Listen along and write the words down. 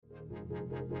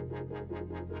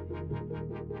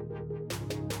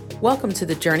Welcome to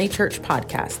the Journey Church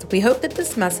podcast. We hope that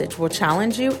this message will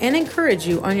challenge you and encourage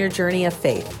you on your journey of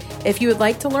faith. If you would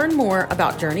like to learn more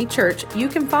about Journey Church, you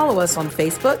can follow us on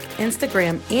Facebook,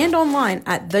 Instagram, and online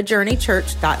at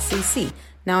thejourneychurch.cc.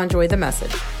 Now enjoy the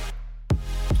message.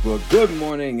 Well, good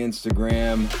morning,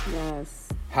 Instagram. Yes.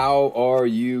 How are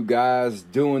you guys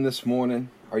doing this morning?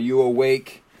 Are you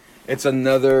awake? It's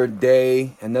another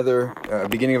day,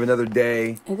 beginning of another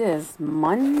day. It is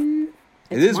Monday.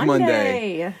 It is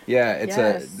Monday. Yeah,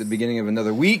 it's the beginning of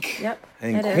another week. Yep.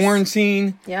 And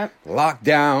quarantine. Yep.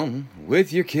 Lockdown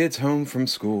with your kids home from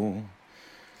school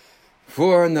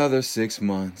for another 6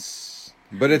 months.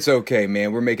 But it's okay,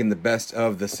 man. We're making the best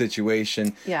of the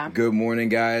situation. Yeah. Good morning,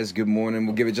 guys. Good morning.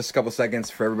 We'll give it just a couple seconds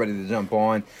for everybody to jump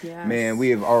on. Yes. Man, we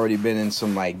have already been in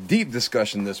some deep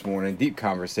discussion this morning, deep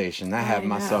conversation. I had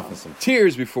myself in some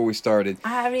tears before we started. I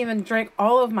haven't even drank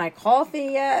all of my coffee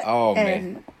yet. Oh,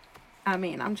 man.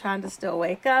 I'm trying to still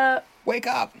wake up. Wake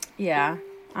up. Yeah.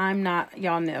 I'm not,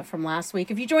 y'all know from last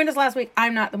week. If you joined us last week,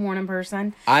 I'm not the morning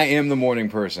person. I am the morning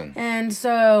person. And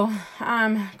so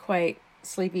I'm quite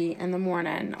sleepy in the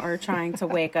morning or trying to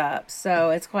wake up.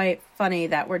 So it's quite funny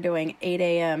that we're doing 8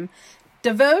 a.m.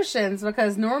 devotions,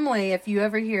 because normally if you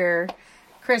ever hear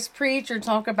Chris preach or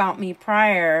talk about me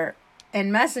prior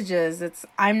in messages,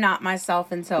 I'm not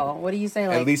myself until, what do you say?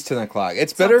 At least 10 o'clock.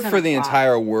 It's better for the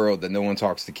entire world that no one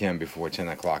talks to Kim before 10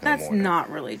 o'clock in the morning. That's not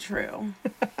really true.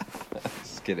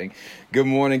 Just kidding. Good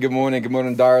morning,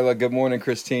 Darla. Good morning,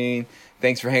 Christine.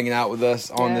 Thanks for hanging out with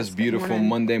us on this beautiful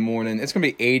Monday morning. It's going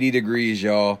to be 80 degrees,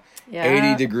 y'all.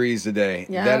 Yeah. 80 degrees today.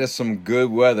 Yep. That is some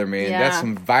good weather, man. Yeah. That's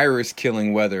some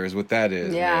virus-killing weather is what that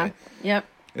is, man. Yep.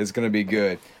 It's going to be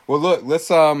good. Well, look, let's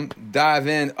dive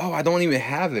in. Oh, I don't even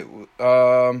have it.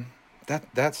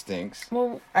 That stinks.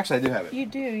 Well, actually, I do have it. You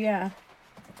do, yeah.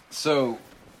 So,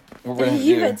 we're going to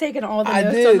You've been taking all the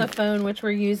notes on the phone, which we're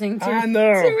using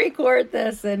to record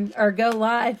this or go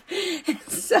live.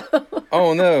 So.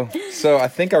 Oh, no. So, I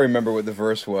think I remember what the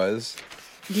verse was.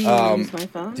 Do you use my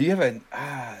phone? Do you have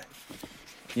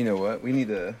you know what? We need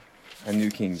a New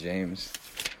King James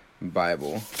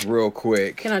Bible real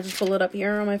quick. Can I just pull it up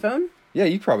here on my phone? Yeah,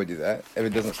 you probably do that if it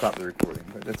doesn't stop the recording.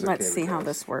 But that's okay. Let's see how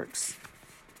this works.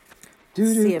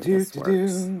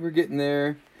 We're getting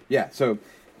there. Yeah. So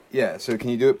can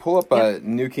you do it? Pull up a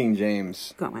New King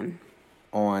James. Going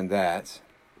on that,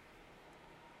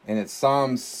 and it's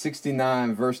Psalm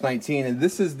 69 verse 19. And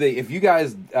this is if you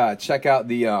guys check out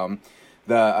the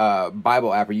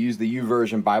Bible app or use the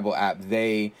YouVersion Bible app,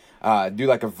 they do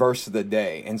like a verse of the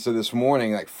day. And so this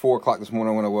morning, like 4 o'clock this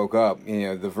morning when I woke up,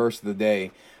 the verse of the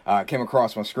day came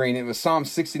across my screen. It was Psalm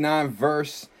 69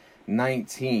 verse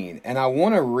 19. And I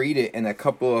want to read it in a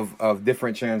couple of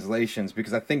different translations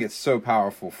because I think it's so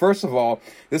powerful. First of all,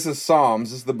 this is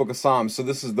Psalms. This is the book of Psalms. So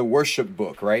this is the worship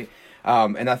book, right?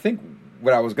 And I think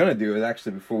what I was going to do is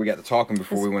actually, before we got to talking,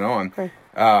 before we went on,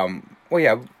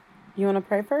 you want to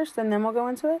pray first and then we'll go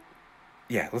into it?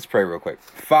 Yeah, let's pray real quick.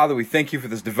 Father, we thank you for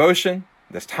this devotion,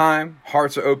 this time.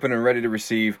 Hearts are open and ready to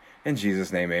receive. In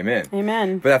Jesus' name, amen.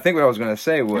 Amen. But I think what I was going to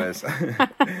say was...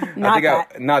 Not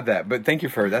that, but thank you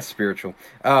for that's spiritual.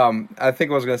 I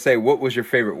think I was going to say, what was your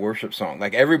favorite worship song?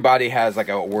 Like, everybody has like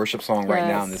a worship song right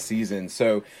now in the season.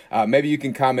 So maybe you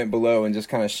can comment below and just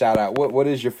kind of shout out, what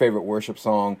is your favorite worship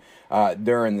song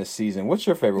during this season? What's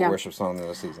your favorite worship song during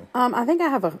the season? I think I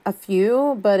have a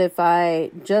few, but if I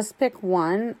just pick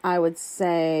one, I would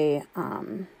say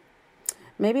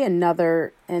maybe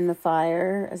Another in the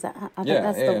Fire. Is that? I think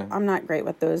that's I'm not great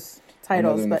with those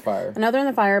titles, Another in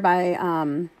the Fire by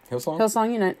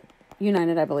Hillsong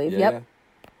United, I believe. Yeah.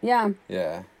 Yep.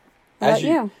 Yeah. How about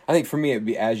you? I think for me it'd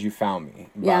be As You Found Me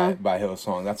by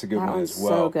Hillsong. That's a good one as well.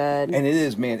 So good. And it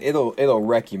is, man. It'll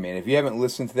wreck you, man. If you haven't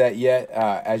listened to that yet,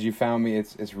 As You Found Me,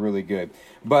 it's really good.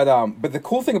 But the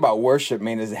cool thing about worship,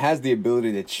 man, is it has the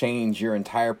ability to change your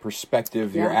entire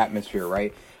perspective, your atmosphere,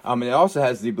 right? And it also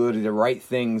has the ability to write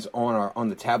things on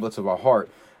the tablets of our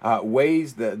heart. The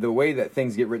way that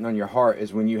things get written on your heart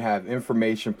is when you have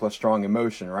information plus strong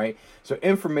emotion, right? So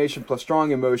information plus strong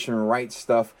emotion writes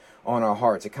stuff on our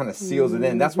hearts. It kind of seals it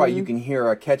in. That's why you can hear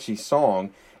a catchy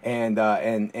song and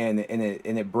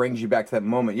it brings you back to that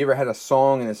moment. You ever had a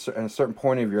song in a certain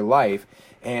point of your life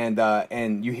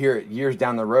and you hear it years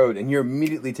down the road and you're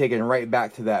immediately taken right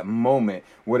back to that moment,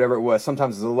 whatever it was.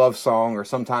 Sometimes it's a love song or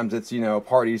sometimes it's, a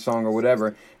party song or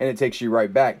whatever, and it takes you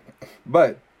right back.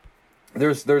 But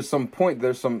there's some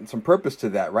purpose to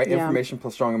that, right? Yeah. Information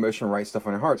plus strong emotion, right stuff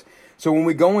on our hearts. So when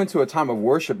we go into a time of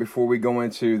worship, before we go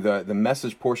into the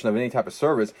message portion of any type of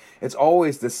service, it's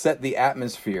always to set the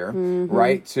atmosphere,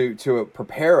 right? To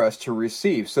prepare us to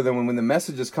receive. So then when the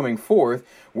message is coming forth,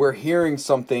 we're hearing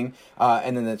something,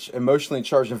 and in an emotionally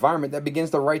charged environment that begins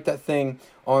to write that thing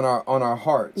on our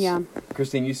hearts. Yeah.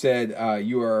 Christine, you said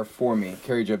you are for me.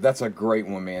 Carrie Job, that's a great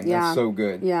one, man. Yeah. That's so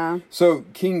good. Yeah. So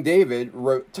King David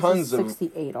wrote tons of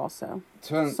 68 also.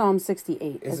 Psalm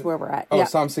 68 is where we're at. Oh, yeah.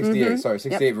 Psalm 68. Sorry,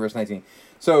 68 verse 19.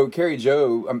 So King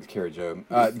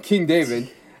David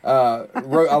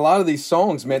wrote a lot of these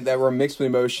songs, man, that were mixed with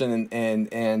emotion and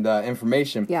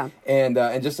information. Yeah. And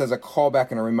just as a callback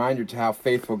and a reminder to how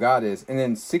faithful God is. And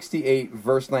then 68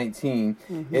 verse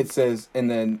 19, it says in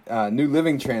the New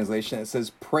Living Translation, it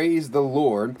says, "Praise the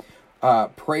Lord,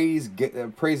 praise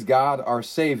God our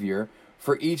Savior.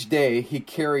 For each day he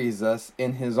carries us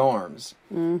in his arms."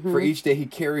 For each day he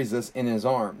carries us in his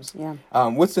arms. Yeah.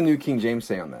 What's the New King James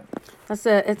say on that?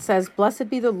 It says,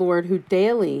 "Blessed be the Lord who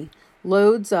daily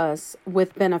loads us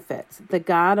with benefits, the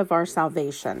God of our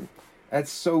salvation."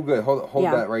 That's so good. Hold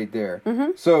Yeah. that right there.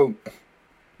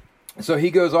 So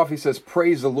he goes off. He says,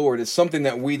 "Praise the Lord." It's something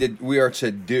that we are to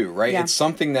do, right? Yeah. It's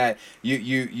something that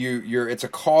you're. It's a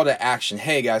call to action.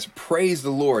 Hey guys, praise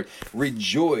the Lord,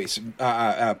 rejoice,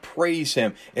 praise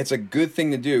Him. It's a good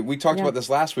thing to do. We talked about this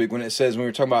last week when we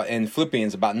were talking about in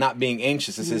Philippians about not being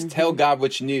anxious. It says, "Tell God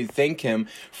what you need. Thank Him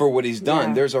for what He's done."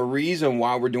 Yeah. There's a reason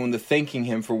why we're doing the thanking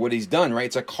Him for what He's done, right?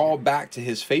 It's a call back to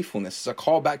His faithfulness. It's a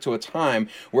call back to a time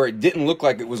where it didn't look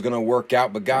like it was going to work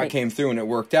out, but God came through and it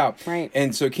worked out. Right.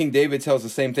 And so King David tells the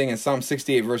same thing in Psalm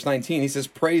 68 verse 19. He says,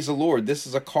 "Praise the Lord." This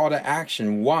is a call to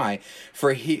action. Why?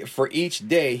 For each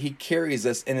day he carries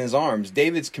us in his arms.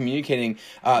 David's communicating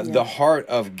the heart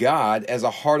of God as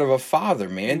a heart of a father,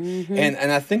 man.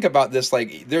 And I think about this,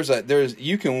 like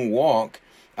you can walk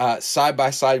side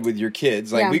by side with your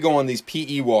kids. Like we go on these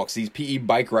PE walks, these PE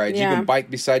bike rides. You can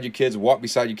bike beside your kids, walk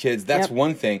beside your kids. That's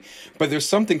one thing. But there's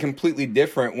something completely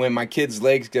different when my kids'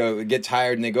 legs get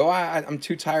tired and they go, I'm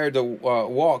too tired to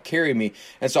walk, carry me.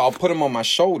 And so I'll put them on my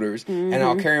shoulders and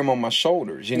I'll carry them on my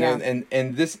shoulders, you know,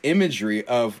 and this imagery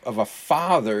of a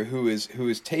father who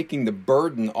is taking the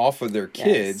burden off of their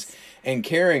kids and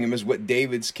carrying him is what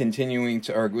David's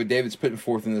what David's putting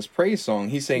forth in this praise song.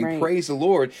 He's saying, praise the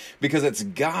Lord, because it's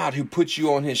God who puts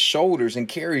you on his shoulders and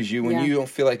carries you when you don't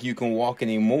feel like you can walk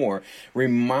anymore.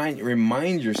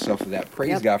 Remind yourself of that.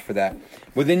 Praise God for that.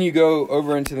 But then you go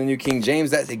over into the New King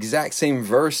James, that exact same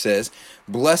verse says,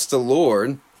 "Bless the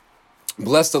Lord."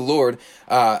 Bless the Lord.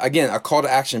 Again, a call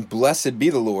to action. Blessed be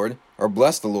the Lord, or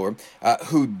bless the Lord,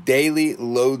 who daily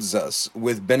loads us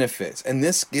with benefits. And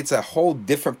this gets a whole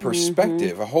different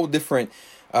perspective, a whole different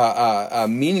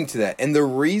meaning to that. And the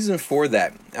reason for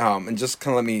that, and just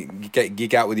kind of let me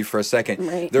geek out with you for a second.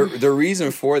 Right. The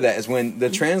reason for that is when the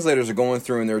translators are going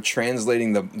through and they're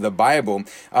translating the Bible,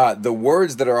 the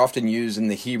words that are often used in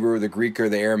the Hebrew, the Greek, or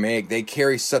the Aramaic, they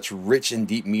carry such rich and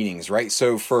deep meanings, right?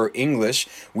 So for English,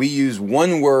 we use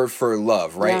one word for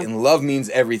love, right? Yeah. And love means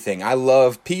everything. I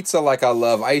love pizza like I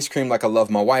love ice cream, like I love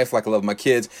my wife, like I love my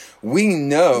kids. We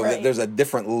know that there's a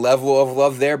different level of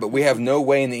love there, but we have no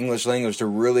way in the English language to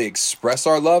really express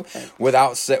our love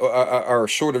without or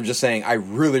short of just saying I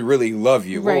really, really love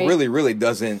you. Well, really, really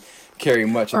doesn't carry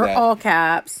much of that. Or all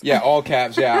caps. Yeah, all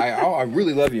caps. Yeah, I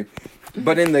really love you.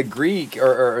 But in the Greek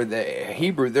or the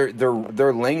Hebrew,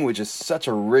 their language is such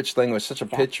a rich language, such a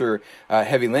picture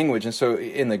heavy language. And so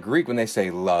in the Greek, when they say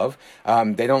love,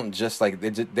 they don't just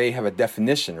they have a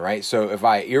definition, right? So if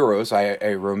I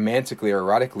romantically or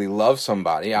erotically love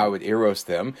somebody, I would eros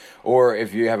them. Or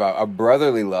if you have a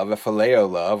brotherly love, a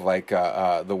phileo love, like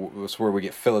that's where we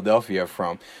get Philadelphia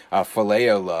from,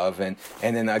 phileo love, and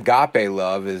then agape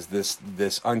love is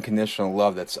this unconditional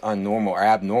love that's unnormal or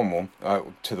abnormal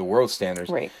to the world standards.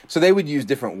 Right. So they would use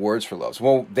different words for loves.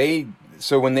 Well,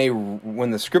 when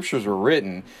the scriptures were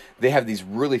written, they have these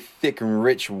really thick and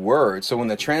rich words. So when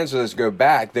the translators go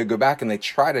back and they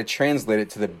try to translate it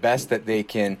to the best that they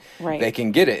can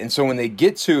get it. And so when they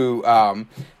get to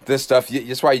this stuff,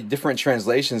 that's why different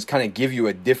translations kind of give you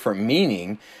a different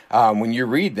meaning when you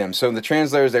read them. So the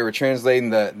translators, they were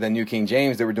translating the New King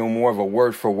James, they were doing more of a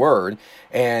word for word.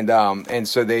 And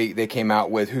so they came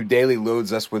out with who daily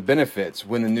loads us with benefits.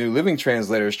 When the New Living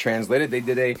Translators translated, they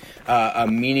did a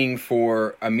meaning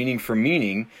for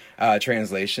meaning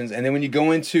translations. And then when you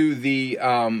go into the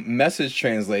Message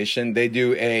translation, they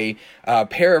do a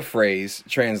paraphrase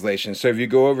translation. So if you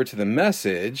go over to the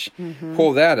Message,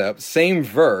 pull that up, same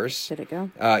verse. Did it go?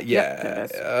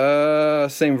 Yeah.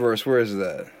 Same verse. Where is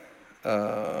that?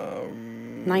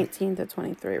 19 to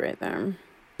 23 right there.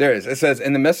 There it is. It says,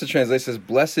 in the Message translation, it says,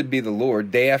 blessed be the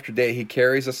Lord. Day after day, he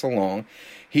carries us along.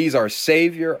 He's our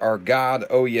Savior, our God.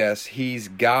 Oh, yes, he's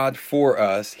God for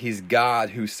us. He's God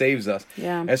who saves us.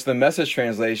 Yeah. And so the Message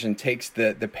translation takes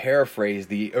the paraphrase,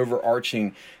 the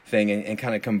overarching thing, and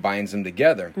kind of combines them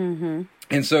together. Mm-hmm.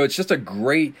 And so it's just a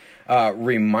great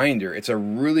reminder. It's a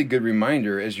really good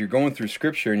reminder as you're going through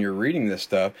scripture and you're reading this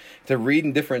stuff to read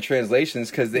in different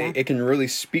translations, because it can really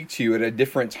speak to you at a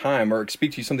different time, or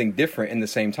speak to you something different in the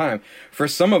same time. For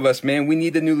some of us, man, we need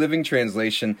the New Living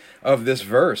Translation of this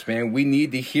verse, man. We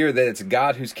need to hear that it's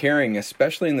God who's carrying,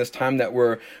 especially in this time that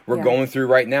we're going through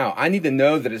right now. I need to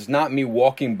know that it's not me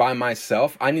walking by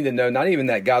myself. I need to know not even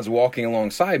that God's walking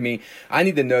alongside me. I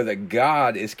need to know that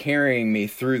God is carrying me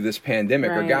through this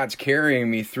pandemic, or God's carrying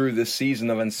me through this season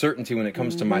of uncertainty when it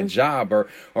comes to my job, or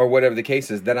whatever the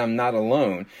case is, that I'm not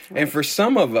alone. And for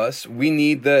some of us, we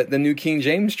need the New King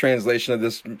James translation of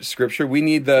this scripture. We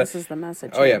need this is the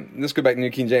Message. Oh yeah, let's go back to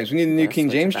New King James. We need the New King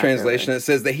James translation that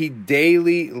says that he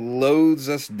daily loads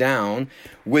us down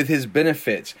with his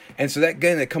benefits. And so that,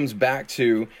 again, it comes back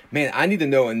to, man, I need to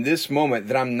know in this moment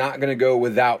that I'm not going to go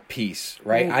without peace,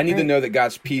 right? I need to know that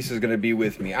God's peace is going to be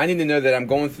with me. I need to know that I'm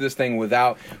going through this thing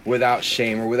without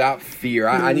shame or without fear.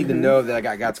 I need to know that I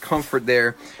got God's comfort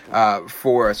there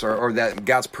for us, or that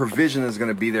God's provision is going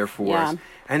to be there for us.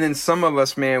 And then some of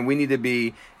us, man, we need to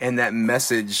be in that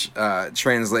Message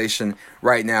translation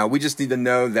right now. We just need to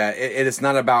know that it is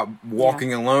not about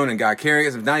walking alone and God carrying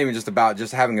us. It's not even just about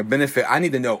just having a benefit. I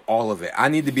need to know all of it. I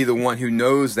need to be the one who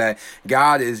knows that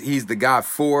he's the God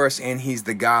for us, and he's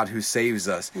the God who saves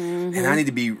us. Mm-hmm. And I need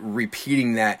to be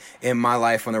repeating that in my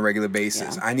life on a regular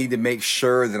basis. I need to make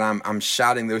sure that I'm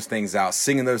shouting those things out,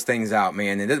 singing those things out,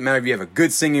 man. It doesn't matter if you have a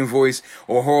good singing voice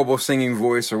or horrible singing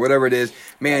voice or whatever it is,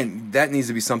 man, that needs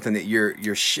to be something that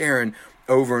you're sharing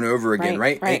over and over again,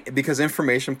 right? Because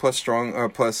information plus strong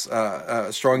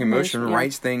emotion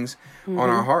writes things on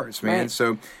our hearts, man.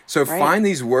 So find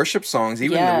these worship songs,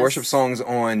 even the worship songs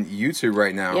on YouTube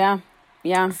right now.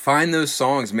 Find those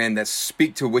songs, man, that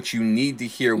speak to what you need to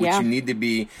hear, what you need to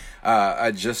be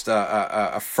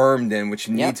affirmed in, which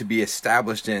you need to be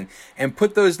established in, and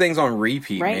put those things on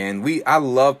repeat, man. I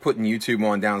love putting YouTube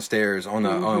on downstairs on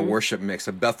a worship mix,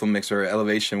 a Bethel mix or an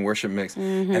Elevation worship mix,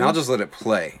 and I'll just let it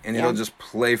play, and it'll just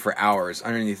play for hours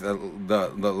underneath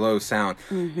the low sound,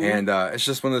 and it's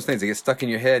just one of those things that get stuck in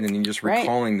your head, and you're just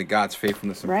recalling the God's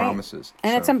faithfulness and promises.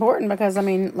 And it's important because, I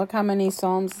mean, look how many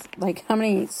psalms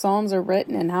are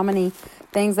written, and how many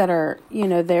things that are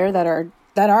there that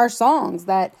are songs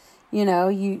that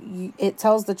it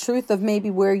tells the truth of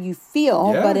maybe where you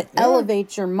feel, but it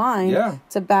elevates your mind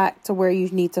to back to where you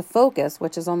need to focus,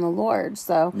 which is on the Lord.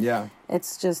 So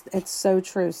it's so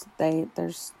true.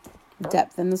 There's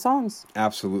depth in the songs.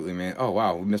 Absolutely, man. Oh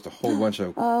wow, we missed a whole bunch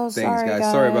of things,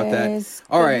 guys. Sorry about that.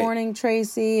 All right. Good morning,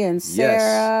 Tracy and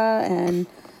Sarah and.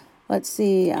 Let's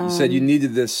see. You said you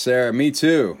needed this, Sarah. Me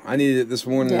too. I needed it this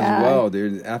morning as well,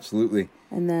 dude. Absolutely.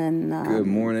 And then... good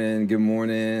morning.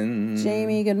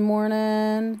 Jamie, good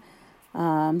morning.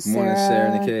 Morning,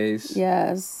 Sarah in the case.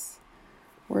 Yes.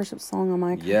 Worship song on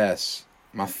my... Yes.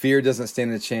 My fear doesn't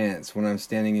stand a chance when I'm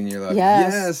standing in your love.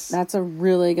 Yes. That's a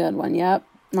really good one. Yep.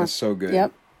 That's so good.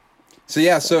 Yep.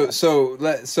 So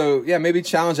maybe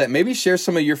challenge that. Maybe share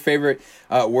some of your favorite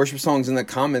worship songs in the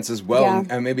comments as well,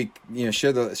 and maybe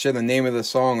share the name of the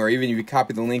song, or even if you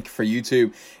copy the link for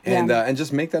YouTube and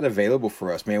just make that available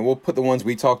for us, man. We'll put the ones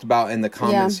we talked about in the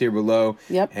comments here below.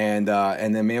 Yep. And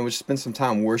then, man, we'll just spend some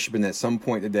time worshiping at some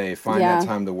point today. Find that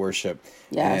time to worship.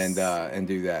 Yes. And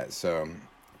do that. So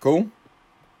cool.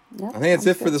 Yep, I think that's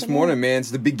it for this morning, man.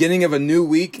 It's the beginning of a new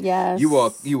week. Yes. You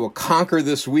will conquer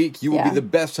this week. You will be the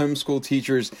best homeschool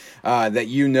teachers that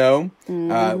you know.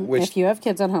 If you have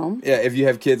kids at home. Yeah, if you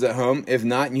have kids at home. If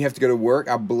not, and you have to go to work,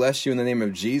 I bless you in the name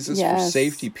of Jesus for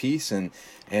safety, peace, and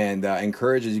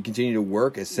encourage as you continue to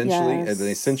work essentially as an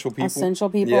essential people. Essential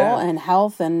people and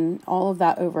health and all of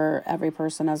that over every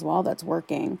person as well that's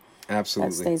working.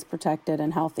 Absolutely. That stays protected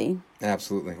and healthy.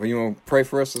 Absolutely. Well, you want to pray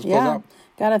for us as close out?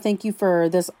 God, I thank you for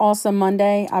this awesome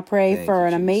Monday. I pray for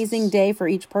an amazing day for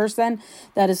each person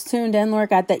that is tuned in, Lord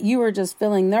God, that you are just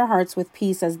filling their hearts with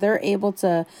peace as they're able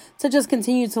to just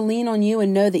continue to lean on you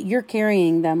and know that you're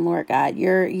carrying them, Lord God.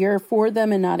 You're for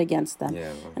them and not against them.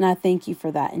 Yeah, and I thank you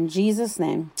for that. In Jesus'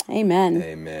 name, amen.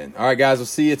 Amen. All right, guys, we'll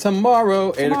see you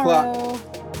tomorrow. 8 o'clock.